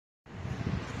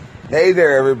Hey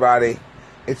there, everybody.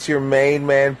 It's your main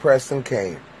man, Preston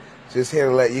Kane. Just here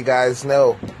to let you guys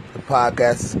know the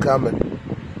podcast is coming,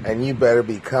 and you better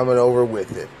be coming over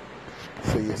with it.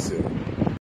 See you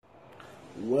soon.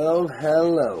 Well,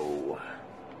 hello.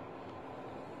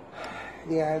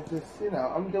 Yeah,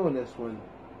 I'm doing this one,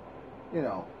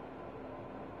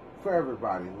 for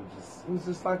everybody who's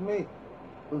just like me,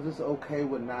 who's just okay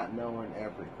with not knowing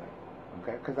everything,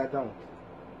 okay? Because I don't.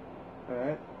 All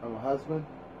right? I'm a husband.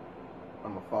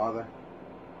 I'm a father.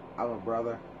 I'm a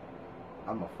brother.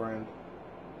 I'm a friend.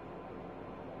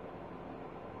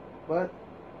 But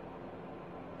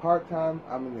part-time,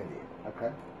 I'm an idiot,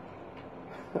 okay?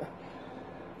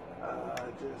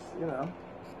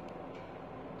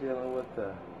 Dealing with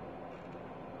the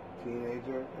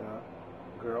teenager,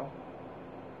 girl.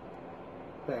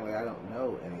 Apparently I don't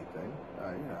know anything,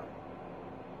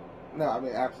 No, I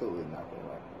mean, absolutely nothing.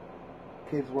 Like,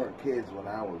 kids weren't kids when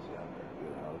I was younger,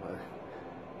 Like,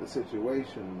 the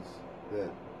situations that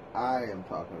I am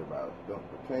talking about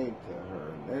don't pertain to her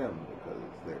and them because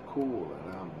they're cool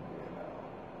and I'm,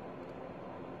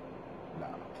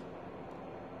 not.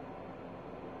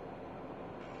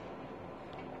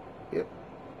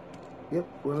 Yep,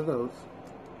 one of those.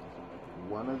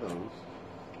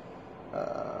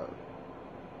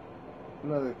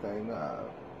 Another thing,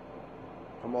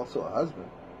 I'm also a husband.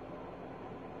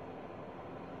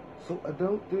 So I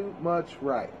don't do much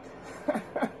right.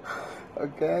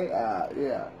 Okay?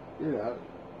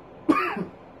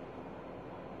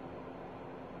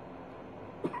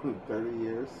 30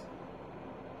 years.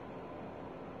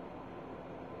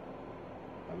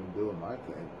 I've been doing my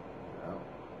thing,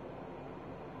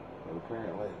 But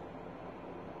apparently,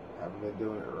 I haven't been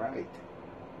doing it right.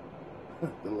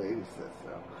 The lady says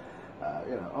so.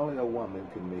 Only a woman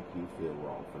can make you feel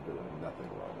wrong for doing nothing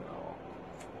wrong at all.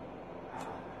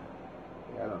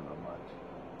 I don't know much.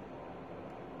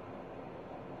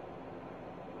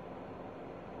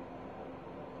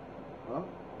 Well,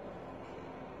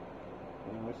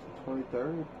 it's the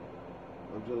 23rd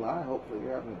of July. Hopefully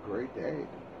you're having a great day.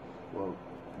 Well,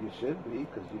 you should be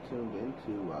because you tuned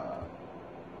into,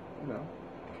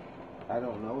 I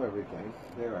don't know everything.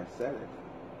 There, I said it.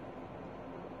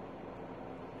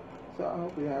 So I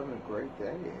hope you're having a great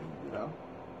day. And,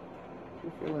 if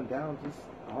you're feeling down, just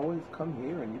always come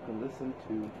here and you can listen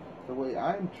to the way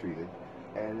I'm treated,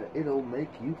 and it'll make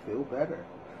you feel better.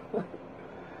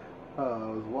 I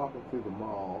was walking through the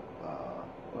mall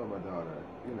with my daughter,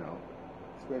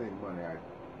 spending money I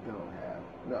don't have.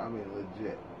 No, I mean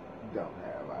legit don't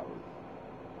have. I was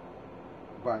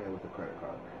buying it with a credit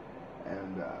card.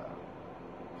 And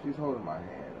she's holding my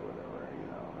hand or whatever,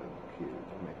 it's cute.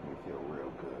 It makes me feel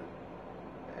real good.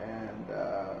 And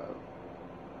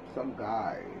some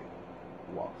guy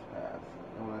walks past.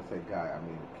 And when I say guy, I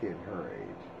mean a kid her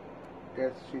age.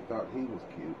 Guess she thought he was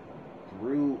cute.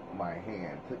 Drew my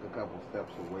hand, took a couple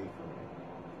steps away from me,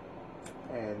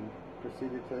 and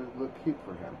proceeded to look cute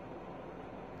for him.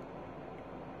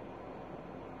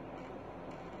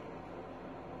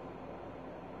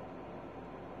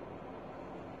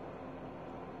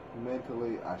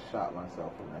 Mentally, I shot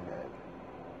myself in the head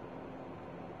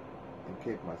and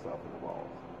kicked myself in the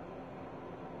balls.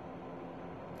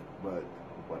 But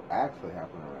what actually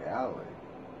happened in reality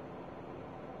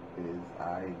is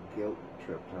I guilt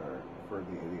tripped her for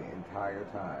the entire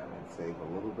time and saved a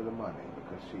little bit of money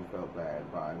because she felt bad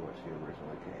buying what she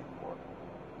originally came for.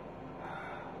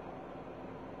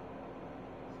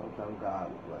 Sometimes God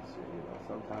will bless you,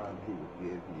 Sometimes He will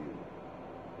give you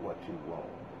what you want.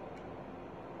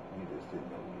 You just didn't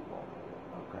know you wanted it,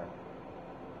 okay?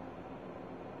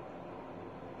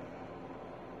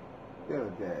 The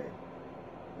other day,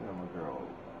 my girl,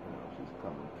 she's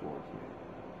coming towards me.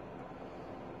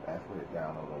 Asked me to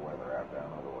download the weather app.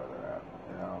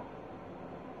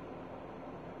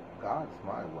 God's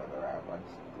my weather app. I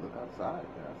just look outside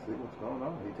and I see what's going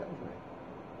on. He tells me.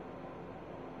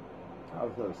 All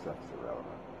this other stuff's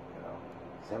irrelevant,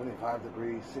 75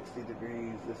 degrees, 60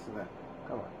 degrees, this and that.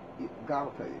 Come on. God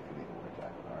will tell you if you need to wear a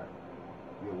jacket, alright?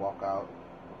 You'll walk out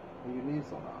and your knees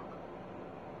will knock.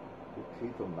 Your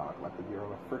teeth will knock like if you're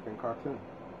on a freaking cartoon.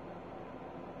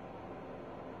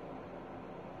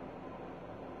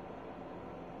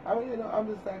 I mean, I'm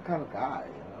just that kind of guy,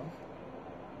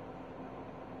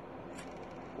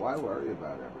 Why worry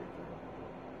about everything?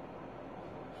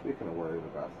 Speaking of worrying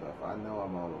about stuff, I know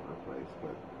I'm all over the place,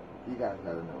 but you guys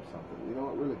gotta know something. You know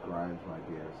what really grinds my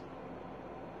gears?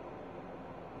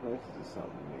 This is just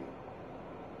something to me.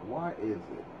 Why is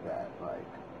it that,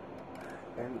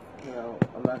 and,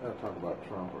 I'm not gonna talk about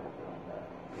Trump or anything like that.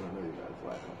 I know you guys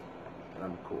like him, and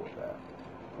I'm cool with that.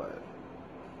 But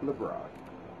LeBron.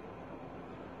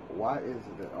 why is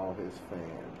it that all his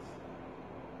fans,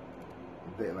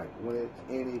 they like when it's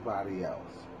anybody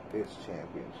else, it's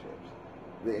championships.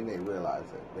 Then they realize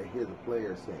it. They hear the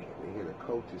players saying it. They hear the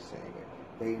coaches saying it.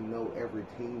 They know every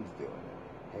team's doing it.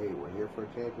 Hey, we're here for a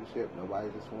championship. Nobody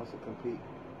just wants to compete.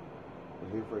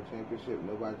 We're here for a championship.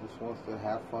 Nobody just wants to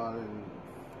have fun and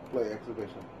play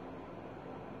exhibition.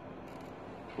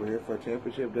 We're here for a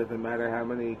championship. Doesn't matter how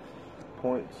many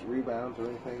points, rebounds, or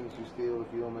anything you steal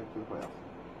if you don't make it to the playoffs.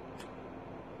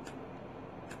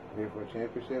 We're here for a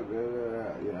championship.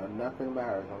 You know, nothing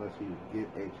matters unless you get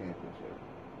a championship.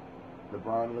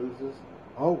 LeBron loses.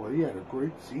 Oh, well, he had a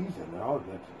great season. Oh,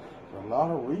 that's a lot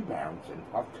of rebounds and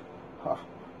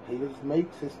he just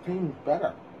makes his teams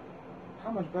better.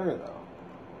 How much better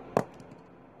though?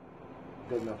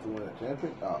 Good enough to win a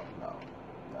championship? Oh no,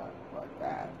 not like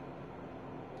that.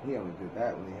 He only did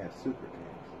that when he had super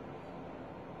teams.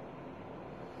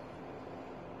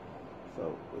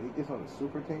 So when he gets on a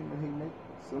super team and he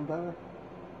makes them better.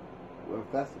 Well,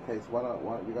 if that's the case, why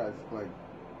don't you guys like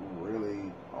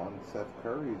really on Seth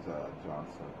Curry's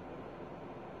Johnson?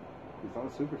 He's on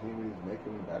a super team and he's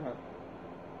making them better.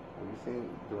 Have you seen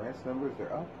Durant's numbers?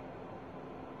 They're up.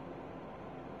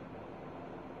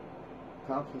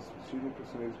 Thompson's shooting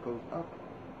percentage goes up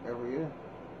every year.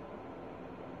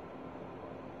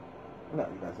 No,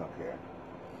 you guys don't care.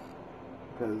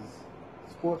 Because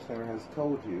SportsCenter has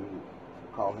told you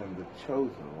to call him the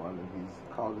chosen one, and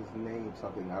he's called his name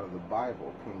something out of the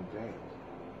Bible, King James.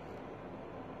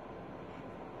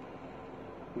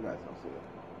 You guys don't see it.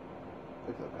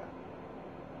 It's okay.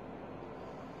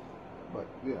 But,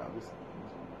 you know, just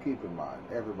keep in mind,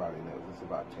 everybody knows it's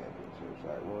about championships,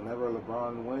 right? Whenever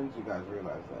LeBron wins, you guys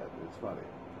realize that. It's funny.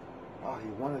 Oh, he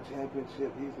won a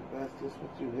championship. He's the best. This is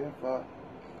what you're here for.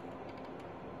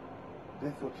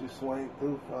 This is what you swing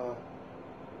through for.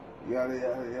 Yada,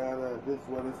 yada, yada. This is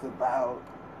what it's about.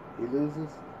 He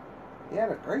loses. He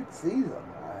had a great season.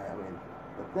 I mean,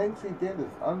 the things he did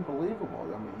is unbelievable.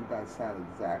 I mean, you guys sound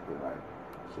exactly like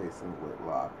Jason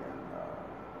Whitlock and,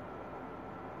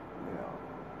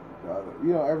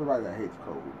 everybody that hates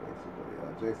Kobe, basically.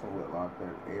 Jason Whitlock,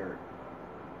 that Eric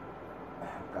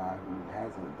guy who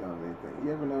hasn't done anything.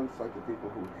 You ever notice, like, the people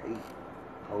who hate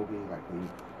Kobe, like, they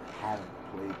haven't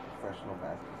played professional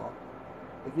basketball?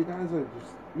 If you guys are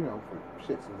just, for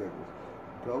shits and giggles,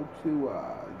 go to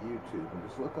YouTube and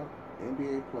just look up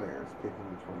NBA players picking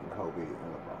between Kobe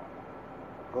and LeBron.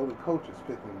 Go to coaches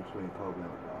picking between Kobe and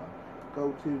LeBron.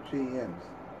 Go to GMs.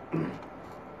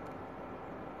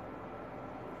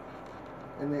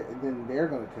 And then they're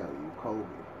going to tell you Kobe.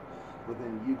 But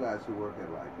then you guys who work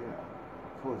at, like,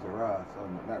 Toys R Us,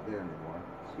 not there anymore,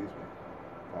 excuse me,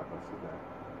 God bless you there.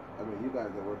 I mean, you guys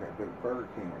that work at Burger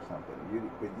King or something,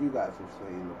 but you guys will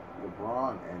say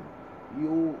LeBron, and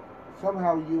you'll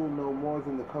know more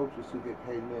than the coaches who get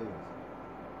paid millions.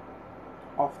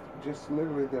 Off just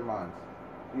literally their minds.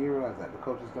 You realize that? The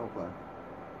coaches don't play.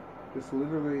 Just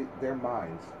literally their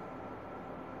minds.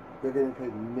 They're getting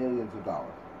paid millions of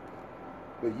dollars.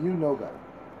 But you know better.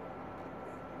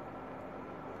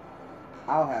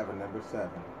 I'll have a number 7.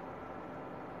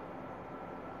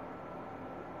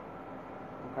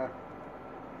 Okay?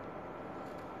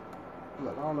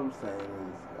 Look, all I'm saying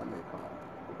is, come on.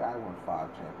 The guy won 5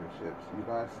 championships. You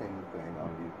guys seen the thing on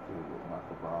YouTube with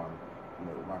Michael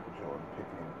Jordan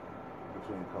picking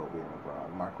between Kobe and LeBron.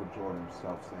 Michael Jordan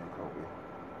himself saying Kobe.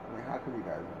 I mean, how can you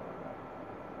guys know that?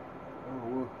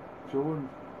 Oh, well,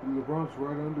 LeBron's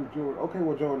right under Jordan. Okay,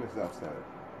 well, Jordan himself said it.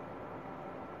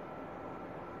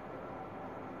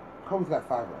 Kobe's got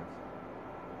 5 rings.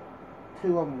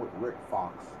 2 of them with Rick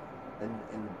Fox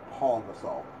and Paul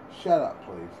Gasol. Shut up,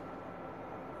 please.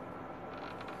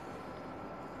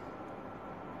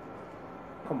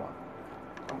 Come on.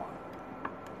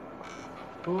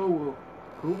 Oh, well,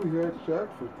 Kobe had Shaq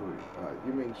for 3.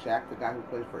 You mean Shaq, the guy who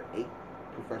played for 8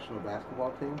 professional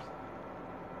basketball teams?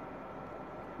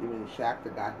 You mean Shaq,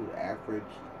 the guy who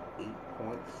averaged 8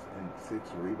 points and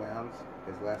 6 rebounds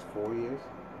his last 4 years?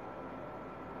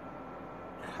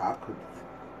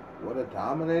 What a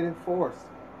dominating force.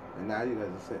 And now you guys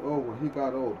will say, oh, well, he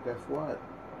got old. Guess what?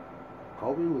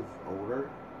 Kobe was older.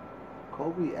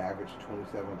 Kobe averaged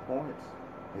 27 points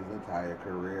his entire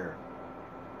career.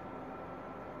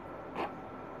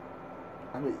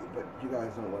 I mean, but you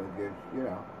guys don't want to give,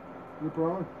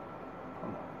 LeBron.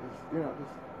 Come on, just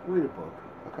read a book,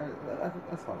 okay?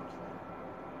 That's all I'm saying.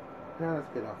 Now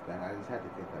let's get off that. I just had to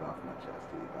get that off my chest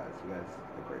to you guys. You guys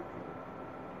are great people.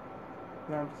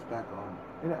 Now I'm just back on.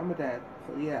 I'm a dad,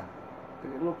 so yeah, I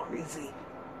get a little crazy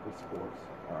with sports.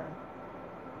 All right,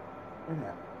 it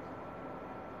happens.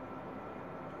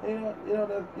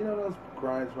 Those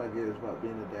grinds my gears about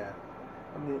being a dad.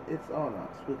 I mean, it's on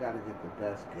us. We got to get the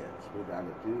best kids. We got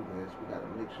to do this. We got to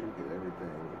make sure we get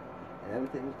everything, and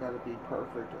everything's got to be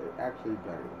perfect, or actually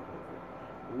better than perfect.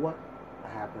 What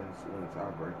happens when it's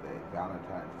our birthday,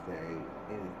 Valentine's Day,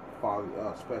 and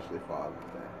especially Father's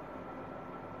Day?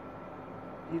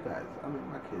 You guys, I mean,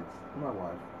 my kids, my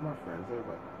wife, my friends,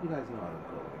 everybody, you guys know I don't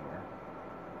go anywhere.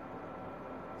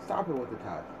 Stop it with the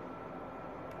ties.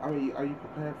 I mean, are you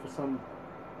prepared for some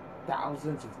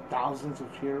thousands of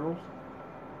funerals?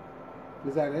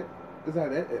 Is that it? Is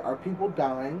that it? Are people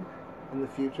dying in the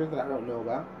future that I don't know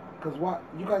about? Because what?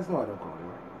 You guys know I don't go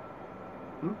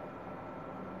anywhere.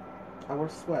 I wear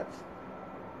sweats.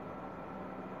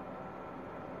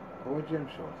 I wear gym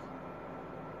shorts.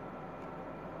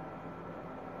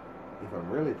 If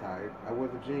I'm really tired, I wear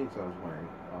the jeans I was wearing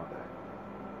all day.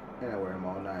 And I wear them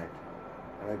all night.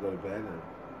 And I go to bed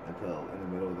until in the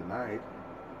middle of the night,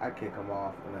 I kick them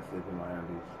off and I sleep in my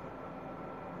undies.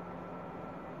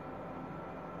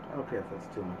 I don't care if that's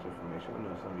too much information. I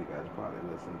know some of you guys probably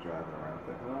listen driving around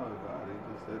thinking, oh God, he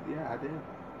just said, yeah, I did.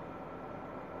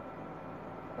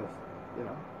 That's,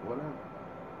 whatever.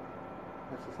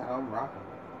 That's just how I'm rocking.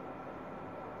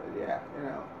 But yeah,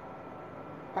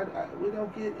 we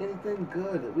don't get anything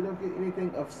good. We don't get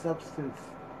anything of substance.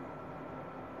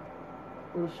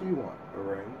 What does she want? A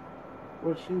ring?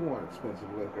 What does she want?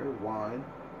 Expensive liquor, wine.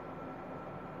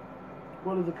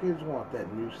 What do the kids want?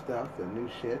 That new stuff, that new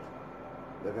shit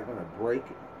that they're gonna break,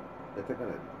 that they're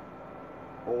gonna,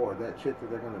 or that shit that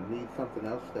they're gonna need something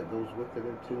else that goes with it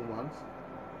in 2 months.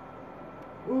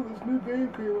 Oh, this new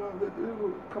game came out.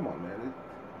 Come on, man.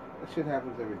 That shit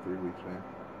happens every 3 weeks, man.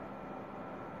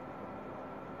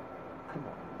 Come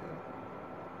on,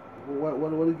 man.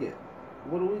 What do we get?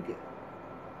 What do we get?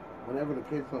 Whenever the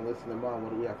kids don't listen to mom,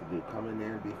 what do we have to do? Come in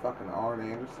there and be fucking Arn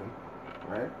Anderson,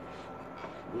 right?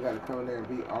 We gotta come in there and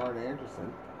be Arn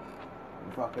Anderson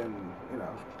and fucking,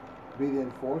 be the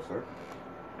enforcer.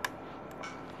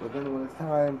 But then when it's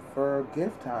time for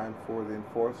gift time for the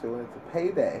enforcer, when it's a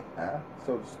payday,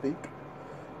 so to speak,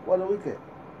 what do we get?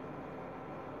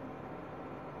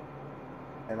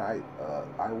 And I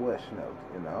wish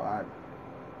note,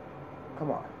 come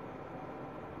on.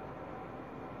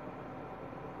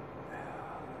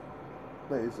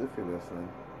 Ladies, if you're listening,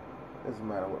 doesn't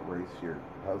matter what race your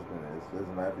husband is.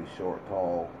 Doesn't matter if he's short,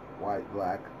 tall, white,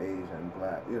 black, Asian,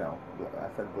 black. I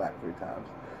said black 3 times,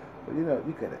 but you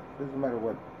get it. Doesn't matter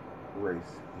what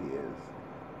race he is.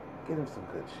 Get him some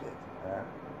good shit.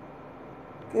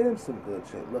 Get him some good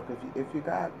shit. Look, if you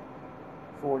got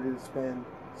 40 to spend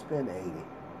 80.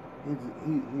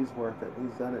 He's worth it.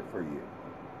 He's done it for you.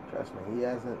 Trust me. He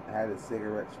hasn't had his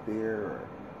cigarette spear or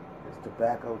his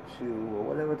tobacco chew or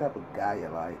whatever type of guy you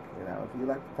like. If you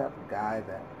like the type of guy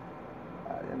that,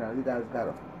 you guys got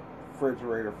a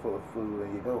refrigerator full of food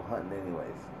and you go hunting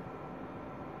anyways.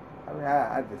 I mean,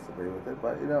 I disagree with it,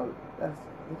 but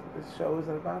this show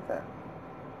isn't about that.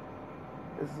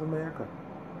 This is America,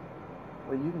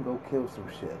 where you can go kill some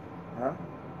shit, huh?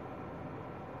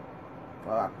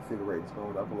 Well, I can see the rates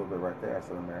going up a little bit right there. I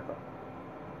said America.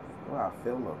 Well, I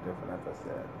feel a little different after I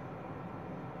said.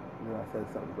 I said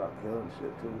something about killing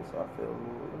shit too, so I feel a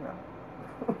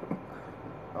little,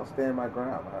 I'll stand my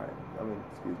ground, all right? I mean,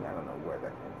 excuse me, I don't know where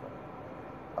that came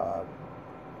from.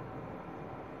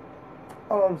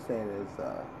 All I'm saying is,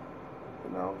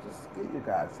 just get your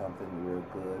guys something real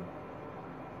good.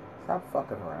 Stop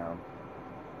fucking around.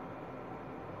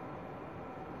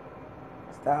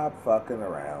 Stop fucking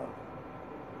around.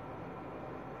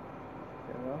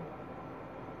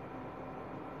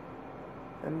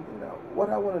 And what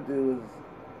I want to do is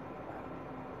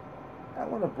I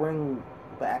want to bring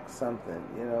back something,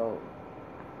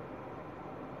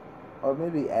 or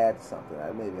maybe add something.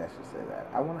 Maybe I should say that.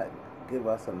 I want to give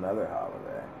us another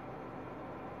holiday,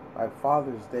 like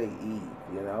Father's Day Eve,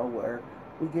 where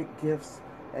we get gifts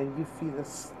and you feed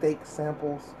us steak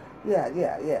samples.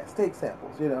 Yeah, steak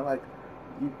samples. Like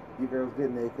you girls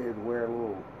get naked, wear a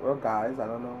little, or guys, I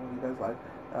don't know what you guys like.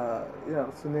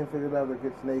 Significant other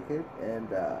gets naked and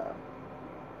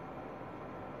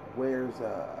wears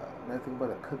nothing but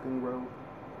a cooking robe,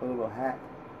 a little hat,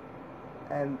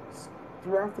 and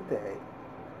throughout the day,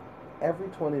 every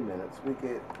 20 minutes, we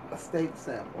get a steak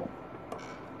sample.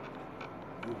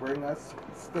 You bring us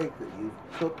steak that you've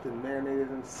cooked and marinated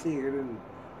and seared and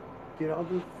did all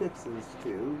the fixings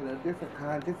to, different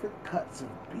cuts of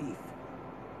beef,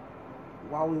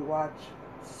 while we watch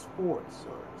sports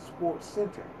or Sports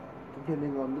Center,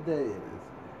 depending on the day it is.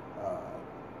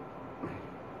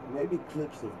 Maybe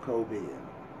clips of Kobe and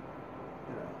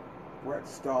Brett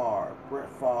Starr, Brett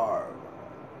Favre,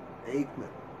 Aikman,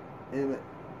 And,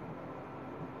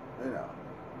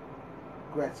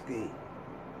 Gretzky,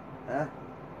 huh?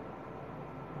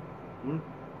 Hmm?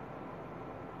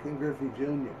 King Griffey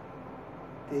Jr.,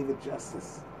 David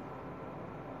Justice,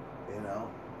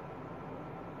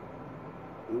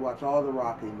 We watch all the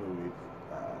Rocky movies.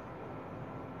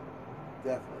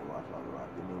 Definitely watch all the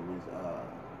Rocky movies.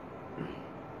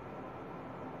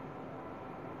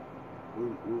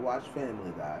 We watch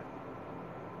Family Guy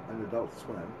and Adult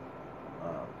Swim.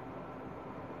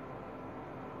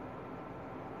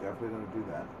 Definitely gonna do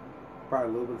that. Probably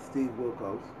a little bit of Steve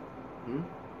Wilkos. Hmm?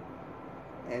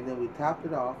 And then we top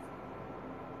it off.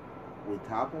 We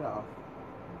top it off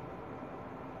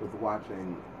with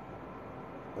watching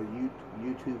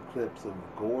YouTube clips of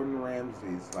Gordon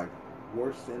Ramsay's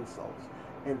worst insults,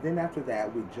 and then after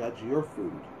that we judge your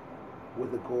food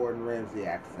with a Gordon Ramsay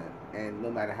accent, and no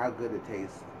matter how good it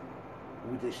tastes,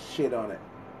 we just shit on it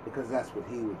because that's what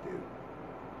he would do.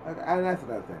 And that's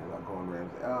another thing about Gordon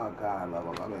Ramsay. Oh God, I love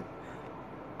him. I mean,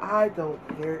 I don't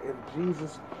care if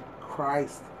Jesus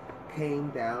Christ came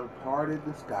down, parted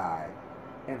the sky,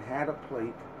 and had a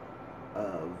plate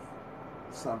of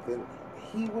something,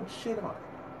 he would shit on it.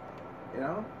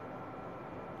 I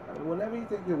mean, whenever you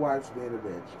think your wife's being a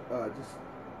bitch, just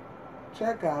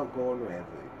check out Gordon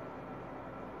Ramsay.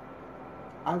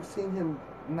 I've seen him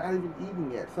not even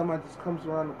eating yet. Somebody just comes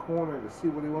around the corner to see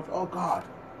what he wants. Oh God,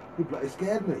 he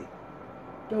scared me.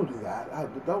 Don't do that.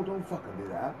 Don't fucking do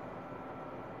that,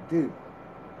 dude.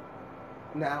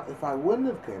 Now, if I wouldn't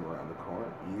have came around the corner,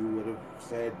 you would have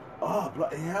said, "Oh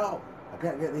bloody hell, I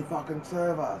can't get any fucking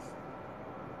servers."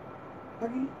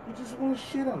 Like you just want to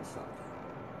shit on something.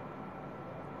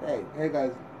 Hey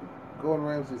guys, Gordon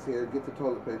Ramsay's here. Get the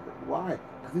toilet paper. Why?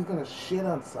 Because he's gonna shit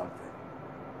on something.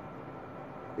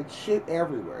 It's shit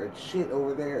everywhere. It's shit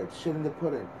over there. It's shit in the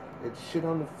pudding. It's shit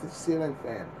on the ceiling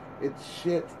fan. It's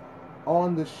shit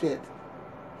on the shit.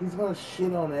 He's gonna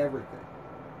shit on everything.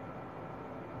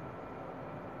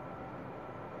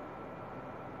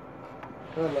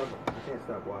 I love him. I can't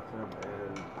stop watching him,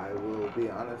 and I will be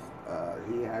honest.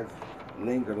 He has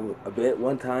lingered a bit.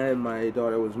 One time, my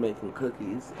daughter was making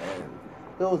cookies, and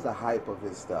it was the hype of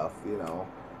his stuff,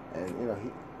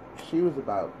 and she was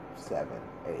about 7,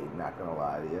 8. Not gonna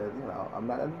lie to you, I'm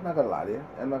not gonna lie to you.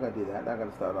 I'm not gonna do that. I'm not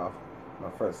gonna start off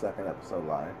my second episode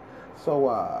lying. So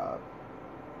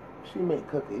she made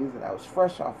cookies, and I was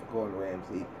fresh off of Gordon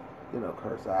Ramsay.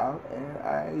 Curse out, and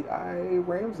I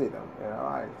Ramsayed them.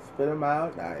 I spit them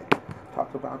out. I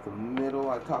talked about the middle.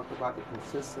 I talked about the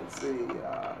consistency.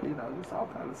 Just all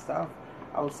kind of stuff.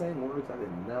 I was saying words I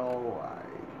didn't know.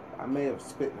 I may have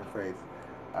spit in her face.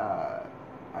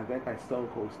 I think I stone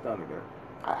cold stunned her.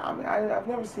 I've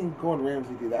never seen Gordon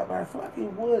Ramsay do that, but I feel like he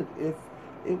would if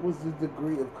it was the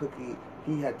degree of cookie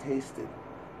he had tasted,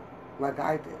 like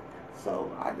I did.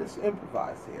 So I just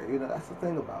improvised here. That's the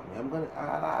thing about me. I'm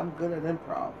good at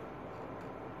improv.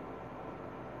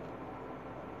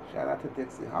 Shout out to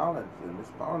Dixie Hollins and Miss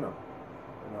Barnum.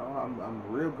 I'm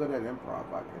real good at improv.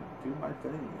 I can do my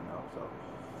thing. So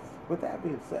with that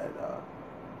being said,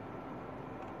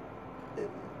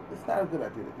 it's not a good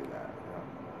idea to do that.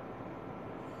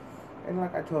 And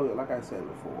like I said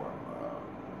before,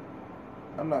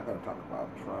 I'm not going to talk about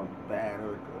Trump, bad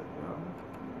or good.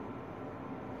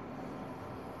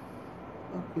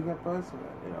 Look, he's our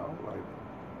president, you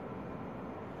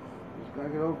just gotta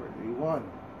get over it. He won.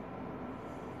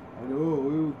 I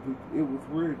know it was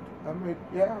rigged. I mean,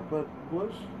 yeah, but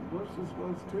Bush just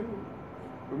was too.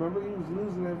 Remember, he was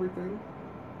losing everything.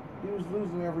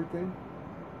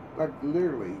 Like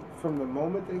literally, from the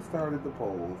moment they started the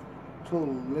polls till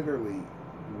literally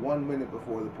 1 minute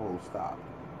before the polls stopped,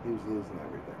 he was losing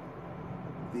everything.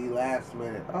 The last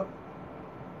minute,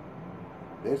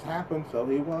 this happened, so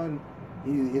he won.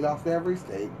 He lost every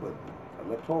state, but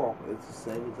electoral, it's the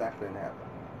same exact thing happened.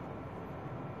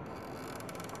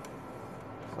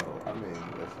 So, I mean,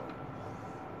 listen,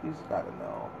 you just gotta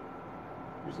know.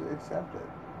 You should accept it.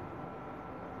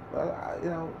 But,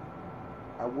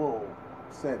 I will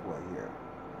segue here.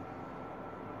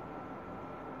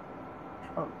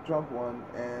 Trump won,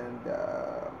 and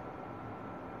a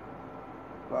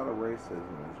lot of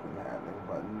racism has been happening,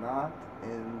 but not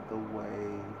in the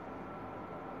way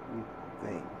you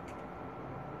think.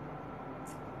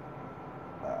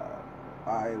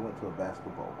 I went to a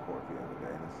basketball court the other day,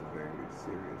 and it's a very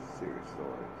serious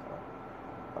story. So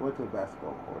I went to a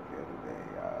basketball court the other day,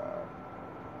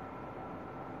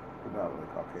 predominantly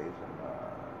Caucasian.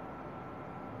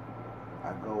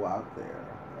 I go out there,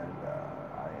 and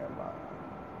I am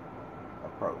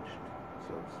approached,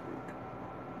 so to speak,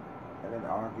 and then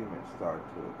arguments start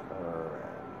to occur,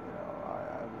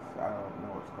 and I don't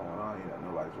know what's going on.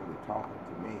 talking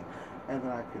to me. And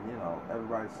then I can,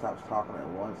 everybody stops talking at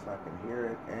once, and I can hear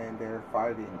it, and they're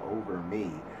fighting over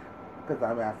me because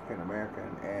I'm African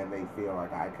American, and they feel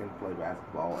like I can play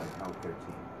basketball and help their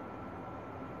team.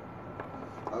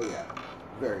 Oh yeah,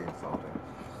 very insulting.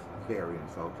 Very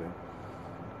insulting.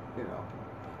 You know,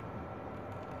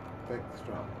 thanks,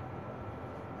 Trump.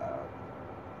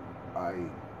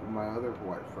 My other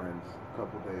white friends, a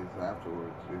couple days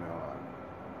afterwards,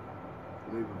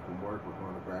 leaving from work, we're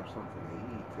going to grab something to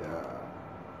eat.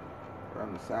 We're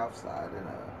on the south side, and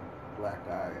a black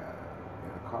guy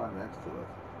in a car next to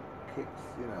us kicks,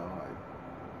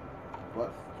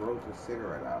 throws a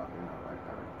cigarette out,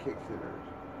 kind of kicks it or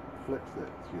flicks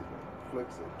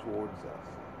it towards us,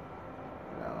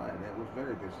 and it was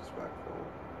very disrespectful.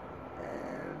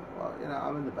 And, well,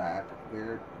 I'm in the back,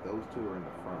 those two are in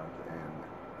the front, and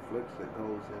flicks it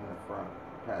goes in the front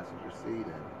passenger seat,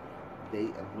 and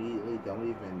they immediately don't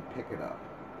even pick it up.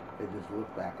 They just look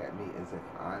back at me as if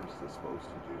I'm supposed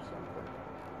to do something.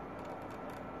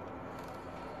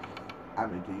 I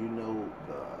mean, do you know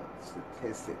the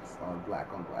statistics on black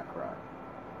crime?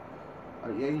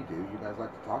 Yeah, you do. You guys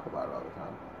like to talk about it all the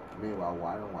time. Meanwhile,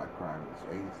 white on white crime is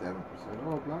 87%.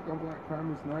 Oh, black on black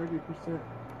crime is 90%.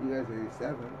 You guys are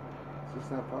 87. It's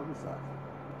just not publicized.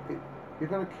 You're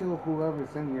going to kill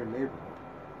whoever's in your neighborhood.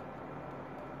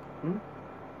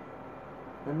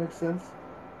 That makes sense?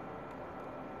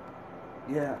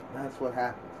 Yeah, that's what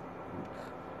happens.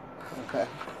 Okay.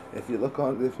 If you look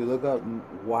up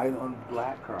white on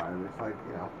black crime, it's like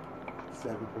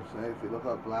 7%. If you look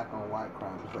up black on white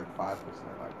crime, it's like 5%.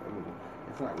 Like, I mean,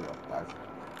 it's not real, guys.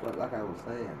 But like I was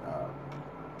saying,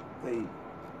 they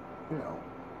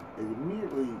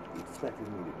immediately expected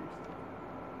me to do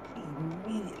something.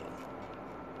 Immediately.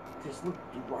 Just looked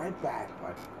right back.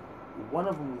 Like, one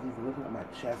of them was even looking at my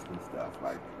chest and stuff.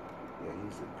 Like, yeah,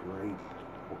 he's a great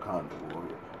Wakanda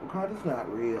warrior. Wakanda's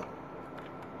not real.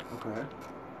 Okay?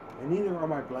 And neither are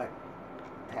my black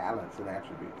talents and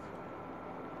attributes.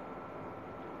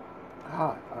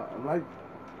 God, I'm like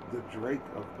the Drake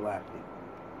of black people.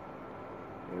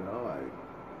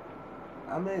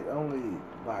 I made only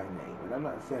by name, and I'm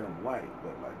not saying I'm white,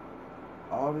 but like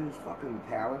all these fucking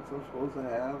talents I'm supposed to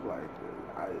have, like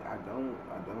I don't.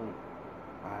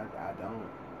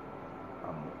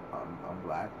 I'm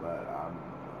black, but I'm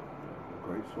a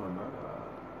great swimmer.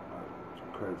 My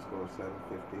credit score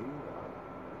 750.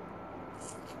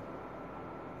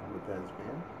 I'm a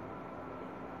thespian.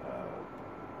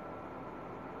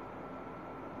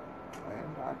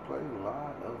 And I play a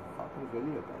lot of fucking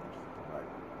video games,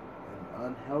 like an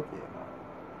unhealthy amount.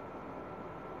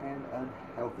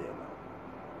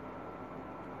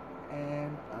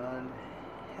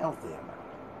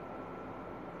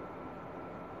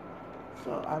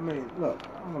 So, I mean, look,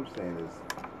 all I'm saying is,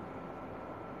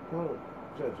 don't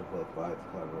judge a book by its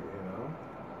cover,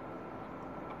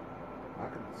 I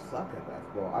can suck at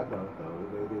basketball. I don't, though.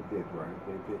 They did right.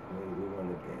 They picked me. We won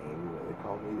the game. They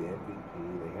called me the MVP.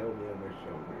 They held me on their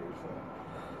shoulders.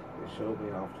 They showed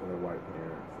me off to their white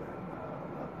parents and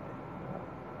loved me.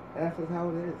 And that's just how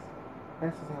it is.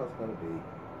 That's just how it's going to be.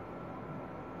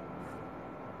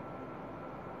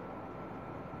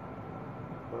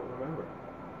 But remember,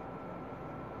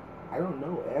 I don't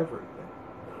know everything.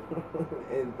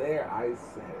 And there I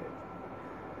said it.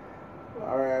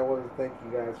 Alright, I want to thank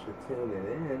you guys for tuning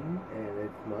in, and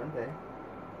it's Monday.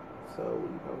 So,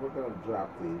 we're going to drop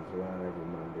these around every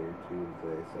Monday or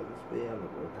Tuesday, so just be on the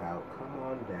lookout. Come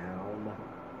on down.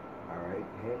 Alright,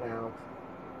 hang out.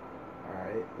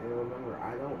 Alright, and remember,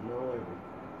 I don't know everything.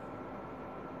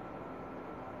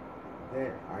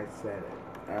 There, I said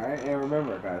it. Alright, and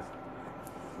remember, guys,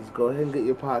 just go ahead and get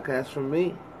your podcast from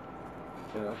me.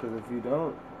 Because if you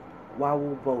don't, why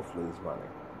will both lose money?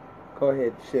 Go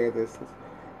ahead, share this,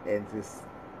 and just,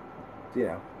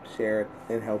 share it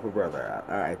and help a brother out.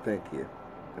 All right, thank you.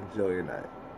 Enjoy your night.